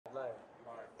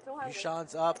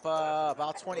Yushan's up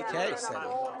about 20K, said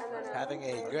he. Having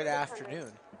a good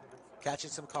afternoon. Catching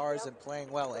some cards and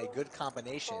playing well. A good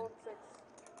combination.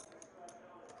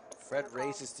 Fred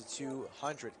raises to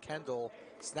 200. Kendall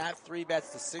snap 3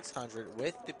 bets to 600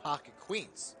 with the pocket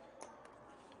queens.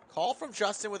 Call from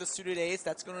Justin with a suited ace.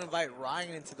 That's going to invite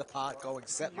Ryan into the pot going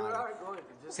set money.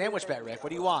 Sandwich bet, Rick. What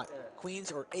do you want?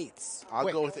 Queens or eights?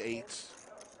 I'll go with eights.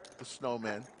 The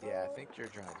snowman. Yeah, I think you're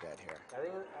trying to bet here.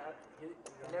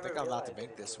 I think I'm about to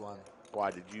make this one.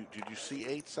 Why did you see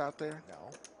eights out there? No.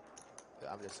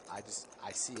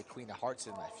 I see a queen of hearts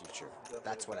in my future.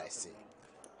 That's what I see.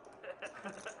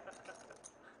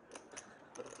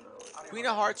 Queen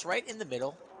of hearts right in the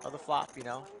middle of the flop, you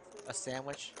know, a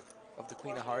sandwich of the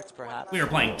queen of hearts, perhaps. We are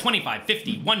playing 25,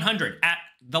 50, 100 at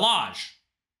the Lodge.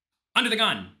 Under the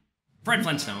gun, Fred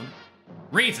Flintstone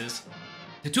raises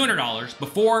to $200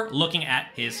 before looking at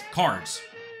his cards,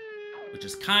 which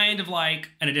is kind of like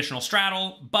an additional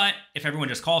straddle, but if everyone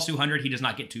just calls 200, he does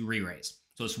not get to re-raise.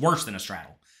 So it's worse than a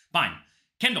straddle. Fine.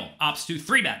 Kendall opts to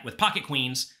 3-bet with pocket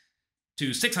queens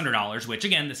to $600, which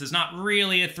again, this is not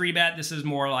really a 3-bet. This is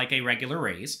more like a regular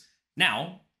raise.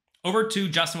 Now, over to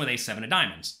Justin with ace-7 of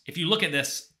diamonds. If you look at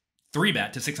this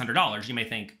 3-bet to $600, you may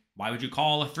think, why would you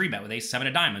call a 3-bet with ace-7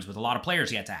 of diamonds with a lot of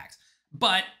players he attacks?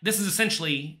 But this is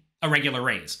essentially a regular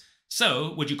raise.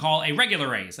 So would you call a regular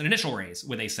raise, an initial raise,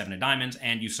 with ace-7 of diamonds?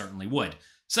 And you certainly would.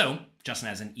 So Justin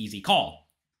has an easy call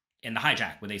in the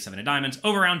hijack with ace-7 of diamonds.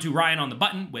 Over round to Ryan on the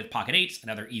button with pocket eights,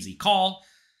 another easy call.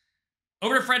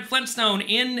 Over to Fred Flintstone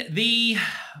in the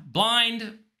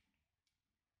blind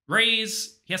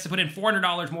raise. He has to put in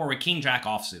 $400 more with king-jack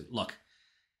offsuit. Look,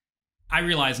 I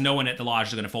realize no one at the Lodge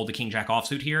is going to fold the king-jack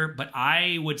offsuit here, but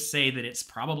I would say that it's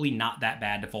probably not that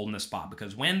bad to fold in this spot,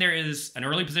 because when there is an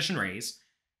early position raise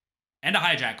and a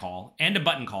hijack call and a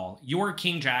button call, your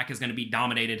king-jack is going to be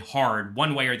dominated hard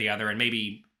one way or the other, and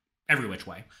maybe every which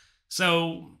way.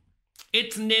 So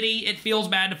it's nitty. It feels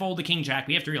bad to fold the king-jack,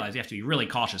 but you have to realize you have to be really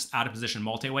cautious out of position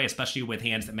multi-way, especially with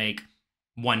hands that make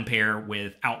one pair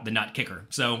without the nut kicker.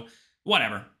 So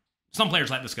whatever. Some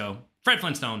players let this go. Fred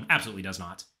Flintstone absolutely does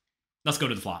not. Let's go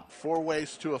to the flop. 4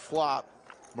 ways to a flop.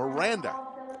 Miranda.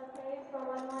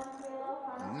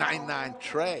 9-9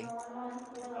 Trey.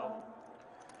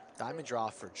 Diamond draw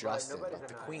for Justin, but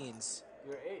the queens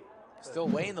still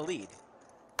way in the lead.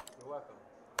 You're welcome.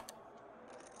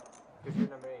 Because you're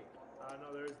number 8.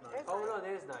 No, there is 9. Oh, no,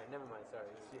 there is 9. Never mind, sorry.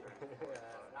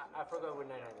 I forgot what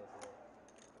 9 is.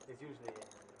 It's usually 8.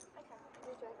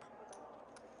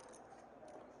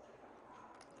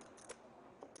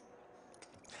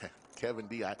 Kevin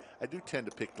D, I do tend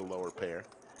to pick the lower pair.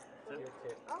 Oh,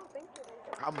 thank you.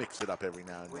 I'll mix it up every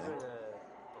now and then.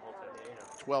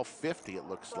 1250 it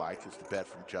looks like is the bet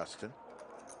from Justin.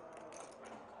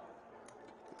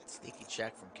 Sneaky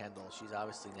check from Kendall. She's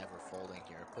obviously never folding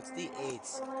here. Puts the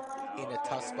eights in a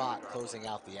tough spot closing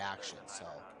out the action. So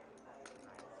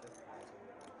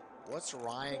what's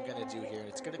Ryan going to do here?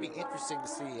 It's going to be interesting to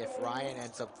see if Ryan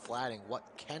ends up flatting what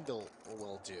Kendall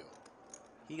will do.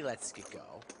 He lets it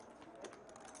go.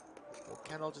 Will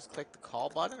Kendall just click the call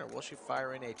button, or will she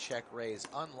fire in a check raise?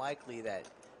 Unlikely that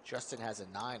Justin has a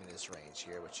 9 in his range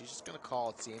here, but she's just going to call,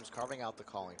 it seems, carving out the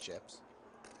calling chips.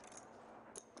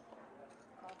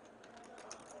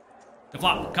 The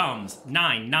flop comes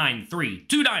 9-9-3,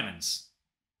 2 diamonds.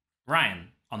 Ryan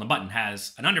on the button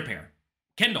has an underpair.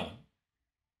 Kendall,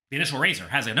 the initial raiser,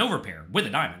 has an overpair with a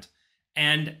diamond.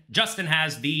 And Justin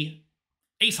has the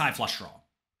ace-high flush draw.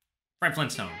 Fred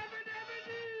Flintstone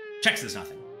checks is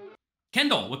nothing.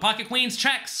 Kendall with pocket queens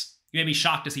checks. You may be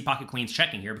shocked to see pocket queens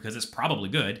checking here because it's probably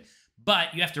good,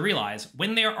 but you have to realize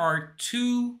when there are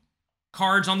 2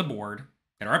 cards on the board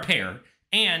that are a pair,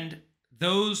 and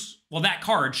those, well, that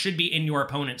card should be in your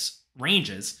opponent's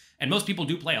ranges, and most people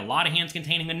do play a lot of hands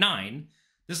containing a 9,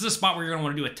 this is a spot where you're going to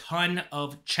want to do a ton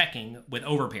of checking with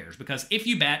overpairs, because if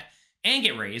you bet and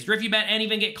get raised, or if you bet and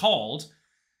even get called,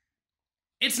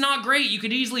 it's not great. You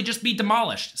could easily just be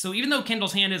demolished. So even though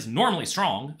Kendall's hand is normally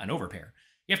strong, an overpair,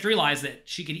 you have to realize that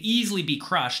she could easily be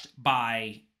crushed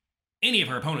by any of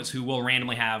her opponents who will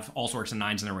randomly have all sorts of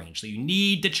 9s in their range. So you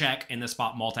need to check in this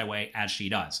spot multi-way as she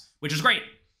does, which is great.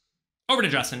 Over to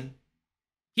Justin.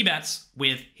 He bets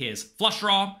with his flush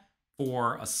draw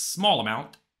for a small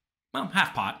amount. Well,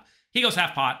 half pot. He goes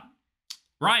half pot.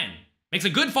 Ryan makes a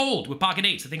good fold with pocket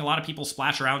eights. I think a lot of people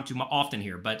splash around too often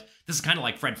here, but this is kind of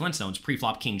like Fred Flintstone's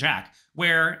pre-flop king-jack,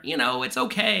 where, you know, it's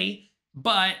okay,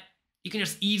 but you can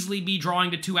just easily be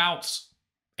drawing to 2 outs.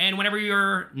 And whenever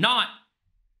you're not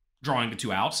drawing to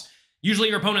 2 outs, usually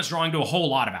your opponent's drawing to a whole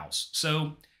lot of outs.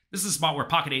 So this is a spot where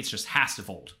pocket eights just has to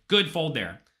fold. Good fold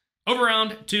there. Over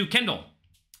round to Kendall.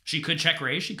 She could check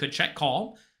raise, she could check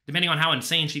call. Depending on how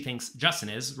insane she thinks Justin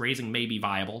is, raising may be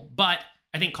viable. But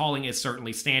I think calling is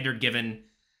certainly standard given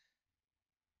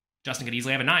Justin could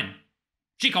easily have a 9.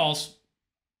 She calls.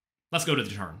 Let's go to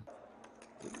the turn.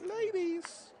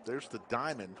 Ladies, there's the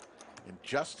diamond, and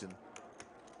Justin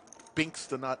binks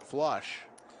the nut flush.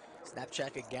 Snap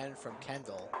check again from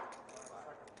Kendall.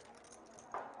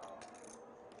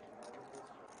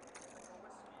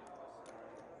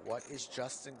 What is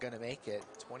Justin gonna make it?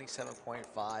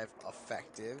 27.5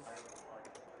 effective.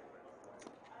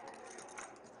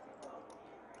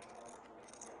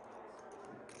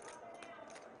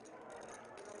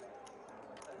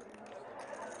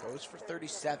 Goes for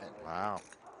 37. Wow.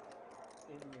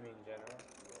 You mean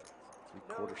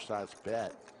general? 3/4 size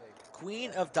bet.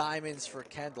 Queen of diamonds for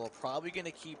Kendall. Probably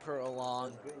gonna keep her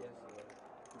along Good yesterday.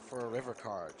 for a river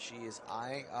card. She is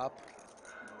eyeing up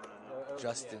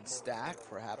Justin's stack,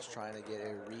 perhaps trying to get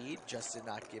a read. Justin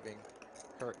not giving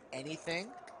her anything.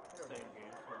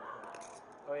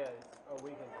 Oh yeah, it's a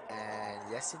weekend. And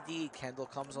yes, indeed, Kendall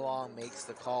comes along, makes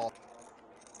the call.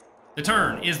 The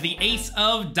turn is the ace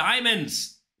of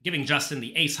diamonds, giving Justin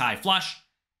the ace high flush.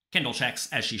 Kendall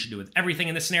checks, as she should do with everything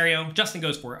in this scenario. Justin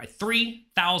goes for a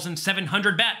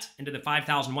 3,700 bet into the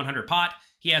 5,100 pot.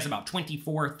 He has about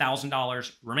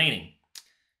 $24,000 remaining.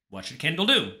 What should Kendall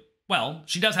do? Well,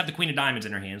 she does have the queen of diamonds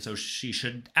in her hand, so she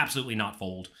should absolutely not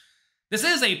fold. This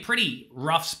is a pretty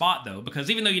rough spot, though, because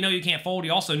even though you know you can't fold,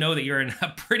 you also know that you're in a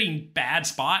pretty bad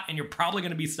spot, and you're probably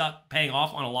going to be stuck paying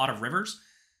off on a lot of rivers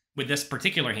with this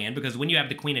particular hand, because when you have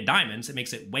the queen of diamonds, it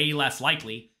makes it way less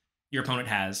likely your opponent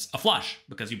has a flush,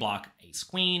 because you block ace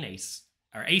queen, ace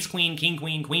queen,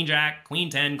 queen jack, queen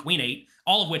 10, queen 8,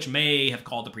 all of which may have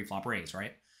called the preflop raise,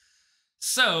 right?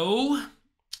 So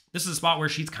this is a spot where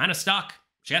she's kind of stuck.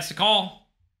 She has to call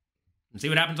and see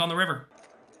what happens on the river.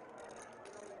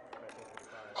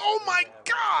 Oh my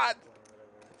God!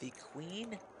 The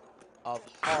queen of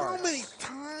How hearts. many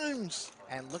times?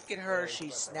 And look at her,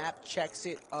 she snap checks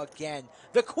it again.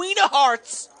 The queen of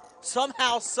hearts,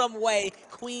 somehow, some way,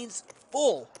 queen's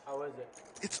full. How is it?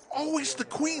 It's always the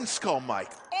queen, Skull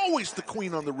Mike. Always the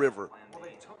queen on the river.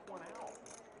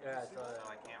 Yeah, I saw that.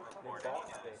 They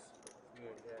boxed it.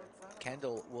 Weird, yeah.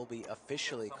 Kendall will be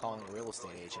officially calling a real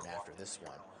estate agent after this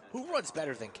one. Who runs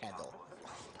better than Kendall?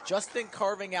 Justin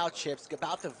carving out chips,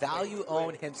 about to value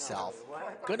own himself,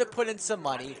 gonna put in some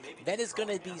money, then is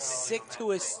gonna be sick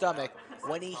to his stomach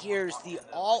when he hears the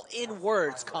all-in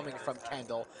words coming from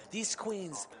Kendall. These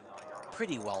queens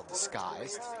pretty well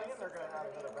disguised.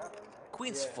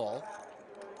 Queen's full.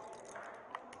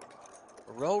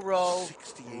 Row, row,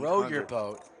 row your 6,800.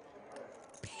 boat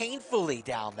painfully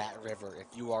down that river if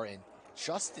you are in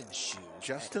Justin's shoes.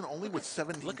 Justin only with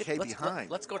 17K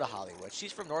behind. Let's go to Hollywood.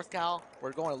 She's from North Cal.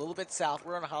 We're going a little bit south.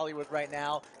 We're in Hollywood right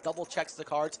now. Double checks the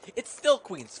cards. It's still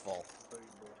Queen's full.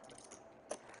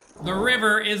 The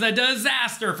river is a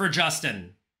disaster for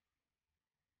Justin.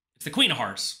 It's the queen of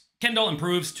hearts. Kendall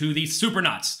improves to the super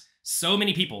nuts. So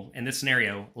many people in this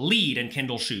scenario lead in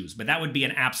Kendall's shoes, but that would be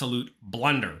an absolute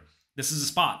blunder. This is a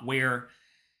spot where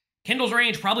Kendall's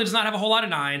range probably does not have a whole lot of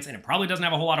nines, and it probably doesn't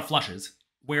have a whole lot of flushes,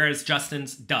 whereas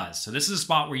Justin's does. So this is a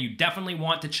spot where you definitely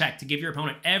want to check to give your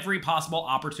opponent every possible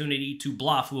opportunity to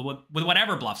bluff with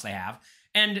whatever bluffs they have.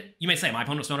 And you may say, my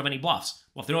opponents don't have any bluffs.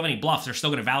 Well, if they don't have any bluffs, they're still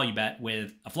going to value bet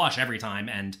with a flush every time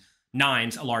and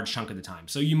nines a large chunk of the time.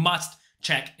 So you must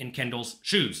check in Kendall's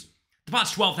shoes. The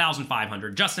pot's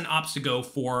 12,500. Justin opts to go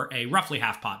for a roughly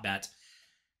half pot bet.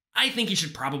 I think he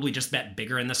should probably just bet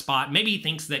bigger in this spot. Maybe he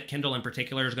thinks that Kendall in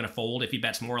particular is going to fold if he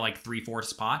bets more like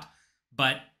 3/4 pot.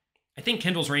 But I think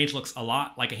Kendall's range looks a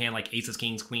lot like a hand like aces,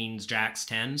 kings, queens, jacks,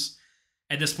 tens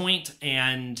at this point,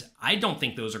 and I don't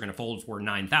think those are going to fold for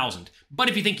 9,000. But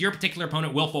if you think your particular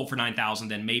opponent will fold for 9,000,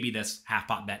 then maybe this half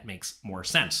pot bet makes more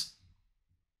sense.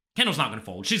 Kendall's not going to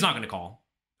fold. She's not going to call.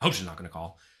 I hope she's not going to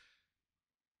call.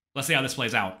 Let's see how this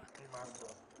plays out.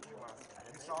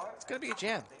 It's going to be a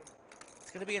jam.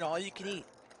 It's going to be an all-you-can-eat.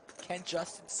 Can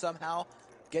Justin somehow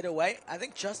get away? I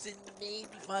think Justin maybe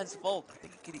finds the fold. I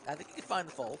think he could find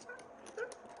the fold.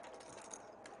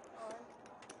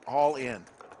 All in.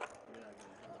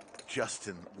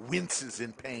 Justin winces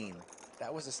in pain.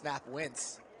 That was a snap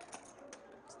wince.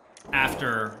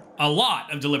 After a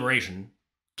lot of deliberation,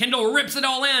 Kendall rips it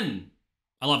all in.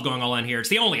 I love going all in here. It's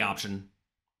the only option.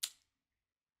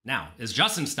 Now, is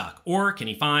Justin stuck, or can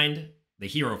he find the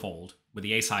hero fold with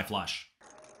the ace-high flush?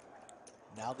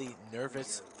 Now the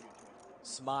nervous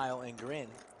smile and grin.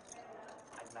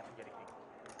 I did not forget a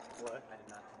king. What? I did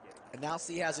not forget. And now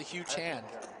see he has a huge hand.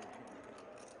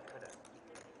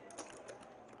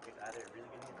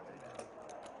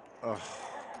 Ugh.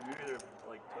 You either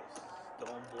like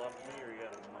stone bluff me or you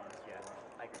got a monster.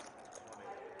 Yeah, I agree.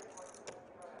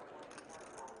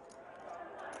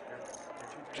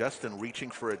 Justin reaching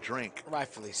for a drink.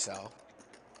 Rightfully so.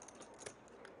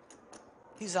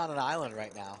 He's on an island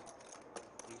right now.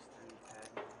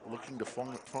 Looking to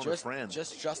phone a friend.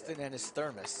 Just Justin and his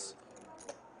thermos.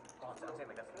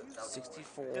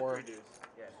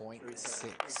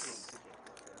 64.6.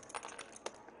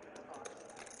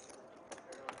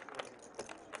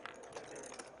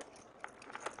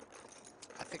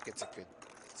 I think it's a good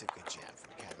jam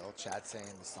from Kendall. Chad saying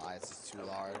the size is too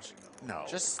large. No.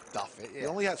 Just stuff it. He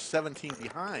only has 17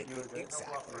 behind.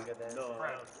 Exactly. No,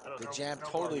 I don't The know. jam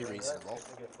totally reasonable.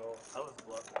 I was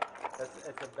bluffing.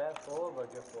 It's a bad fold,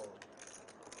 but good fold.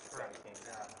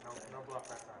 No bluff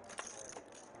that time.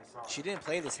 She didn't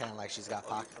play this hand like she's got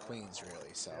pocket queens,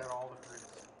 really. So All the threes.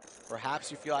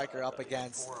 perhaps you feel like you're up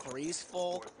against threes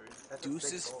full,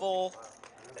 deuces full,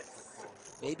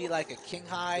 maybe like a king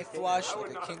high flush,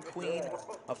 like a king queen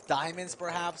of diamonds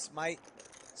perhaps might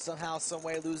somehow, some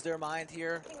way lose their mind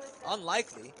here.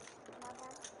 Unlikely.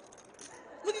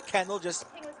 Look at Kendall just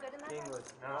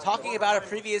talking about a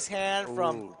previous hand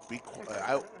from. Ooh, be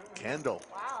quiet. Kendall.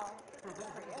 Wow.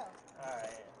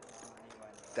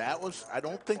 That was, I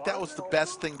don't think that was the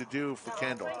best thing to do for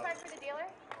Kendall. 25 for the dealer?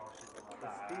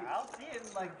 I'll see it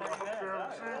in like 30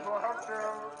 minutes.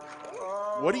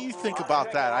 What do you think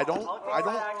about that? I don't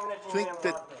think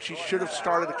that she should have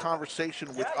started a conversation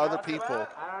with other people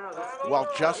while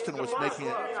Justin was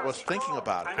thinking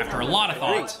about it. After a lot of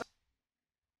thought,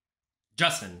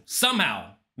 Justin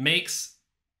somehow makes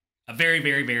a very,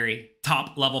 very, very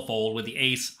top level fold with the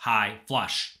ace high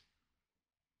flush.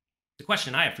 The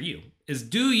question I have for you is,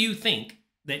 do you think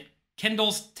that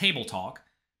Kendall's table talk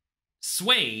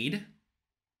swayed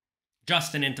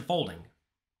Justin into folding?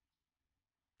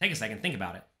 Take a second, think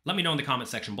about it. Let me know in the comment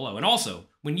section below. And also,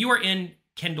 when you are in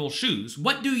Kendall's shoes,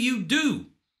 what do? You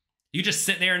just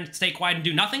sit there and stay quiet and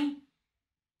do nothing?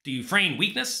 Do you feign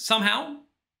weakness somehow?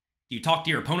 Do you talk to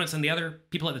your opponents and the other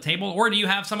people at the table? Or do you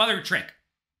have some other trick?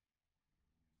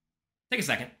 Take a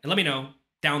second and let me know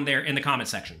down there in the comment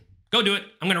section. Go do it.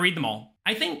 I'm going to read them all.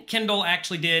 I think Kendall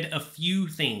actually did a few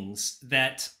things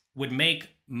that would make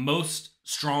most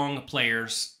strong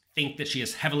players think that she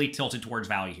is heavily tilted towards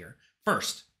value here.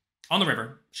 First, on the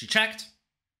river, she checked.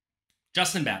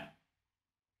 Justin bet.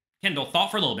 Kendall thought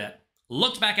for a little bit,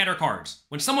 looked back at her cards.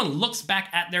 When someone looks back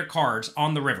at their cards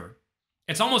on the river,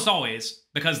 it's almost always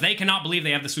because they cannot believe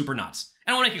they have the super nuts.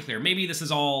 And I want to make it clear, maybe this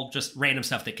is all just random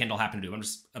stuff that Kendall happened to do. I'm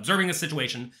just observing this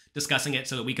situation, discussing it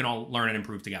so that we can all learn and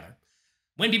improve together.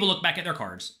 When people look back at their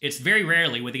cards, it's very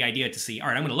rarely with the idea to see, all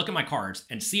right, I'm going to look at my cards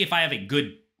and see if I have a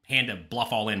good hand to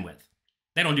bluff all in with.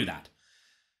 They don't do that.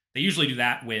 They usually do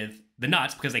that with the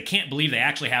nuts because they can't believe they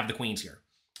actually have the queens here.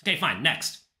 Okay, fine.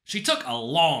 Next. She took a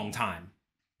long time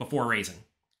before raising.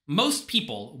 Most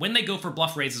people, when they go for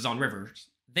bluff raises on rivers,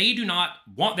 they do not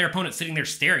want their opponent sitting there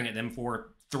staring at them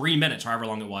for 3 minutes, however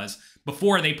long it was,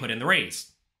 before they put in the raise.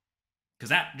 Because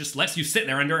that just lets you sit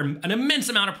there under an immense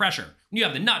amount of pressure. When you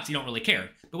have the nuts, you don't really care.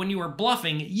 But when you are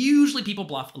bluffing, usually people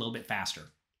bluff a little bit faster.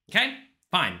 Okay?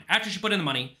 Fine. After she put in the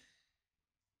money,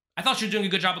 I thought she was doing a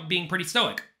good job of being pretty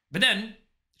stoic. But then,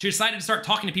 she decided to start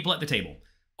talking to people at the table.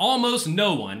 Almost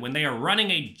no one, when they are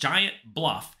running a giant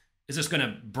bluff, is just going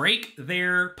to break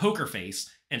their poker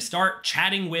face and start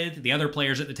chatting with the other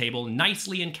players at the table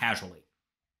nicely and casually.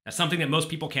 That's something that most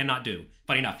people cannot do.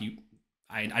 Funny enough,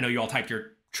 I know you all typed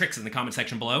your tricks in the comment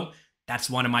section below. That's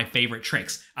one of my favorite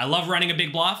tricks. I love running a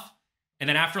big bluff, and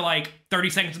then after like 30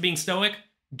 seconds of being stoic,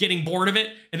 getting bored of it,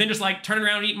 and then just like turning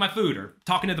around and eating my food or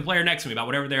talking to the player next to me about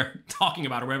whatever they're talking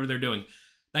about or whatever they're doing.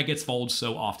 That gets folded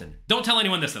so often. Don't tell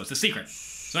anyone this though, it's a secret.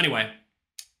 So anyway,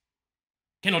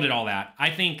 Kendall did all that. I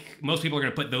think most people are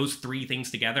going to put those three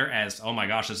things together as, oh my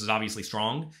gosh, this is obviously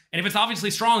strong. And if it's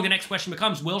obviously strong, the next question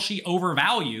becomes, will she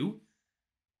overvalue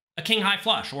a king high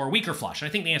flush or a weaker flush? And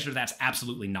I think the answer to that's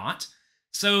absolutely not.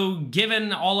 So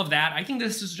given all of that, I think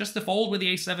this is just the fold with the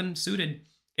ace-7 suited.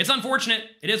 It's unfortunate.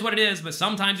 It is what it is, but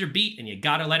sometimes you're beat and you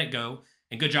got to let it go.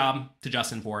 And good job to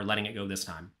Justin for letting it go this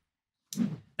time.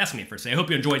 That's me for today. I hope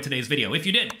you enjoyed today's video. If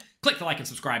you did, click the like and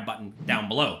subscribe button down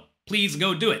below. Please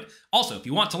go do it. Also, if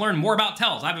you want to learn more about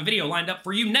tells, I have a video lined up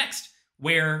for you next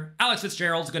where Alex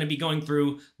Fitzgerald's going to be going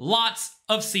through lots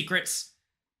of secrets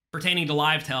pertaining to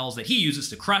live tells that he uses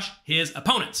to crush his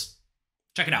opponents.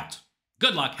 Check it out.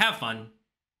 Good luck, have fun, and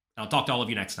I'll talk to all of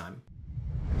you next time.